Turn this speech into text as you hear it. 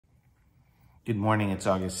Good morning, it's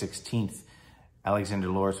August 16th.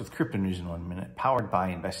 Alexandre with crypto news in 1 minute, powered by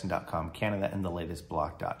investing.com Canada and the latest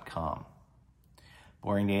block.com.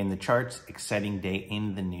 Boring day in the charts, exciting day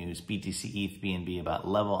in the news. BTC, ETH, BNB about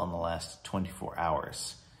level on the last 24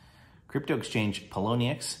 hours. Crypto exchange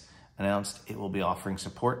Poloniex announced it will be offering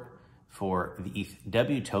support for the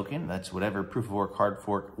ETHW token. That's whatever proof of work hard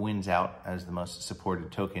fork wins out as the most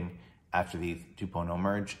supported token after the ETH 2.0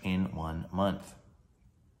 merge in 1 month.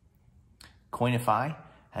 Coinify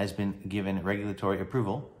has been given regulatory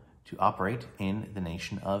approval to operate in the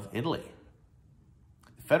nation of Italy.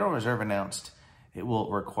 The Federal Reserve announced it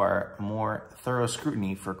will require more thorough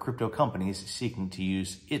scrutiny for crypto companies seeking to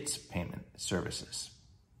use its payment services.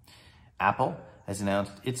 Apple has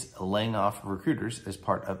announced it's laying off recruiters as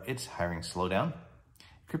part of its hiring slowdown.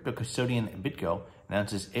 Crypto custodian BitGo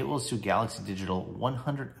announces it will sue Galaxy Digital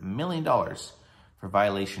 $100 million for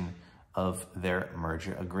violation of their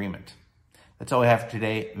merger agreement. That's all we have for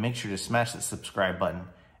today. Make sure to smash that subscribe button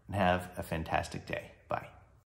and have a fantastic day. Bye.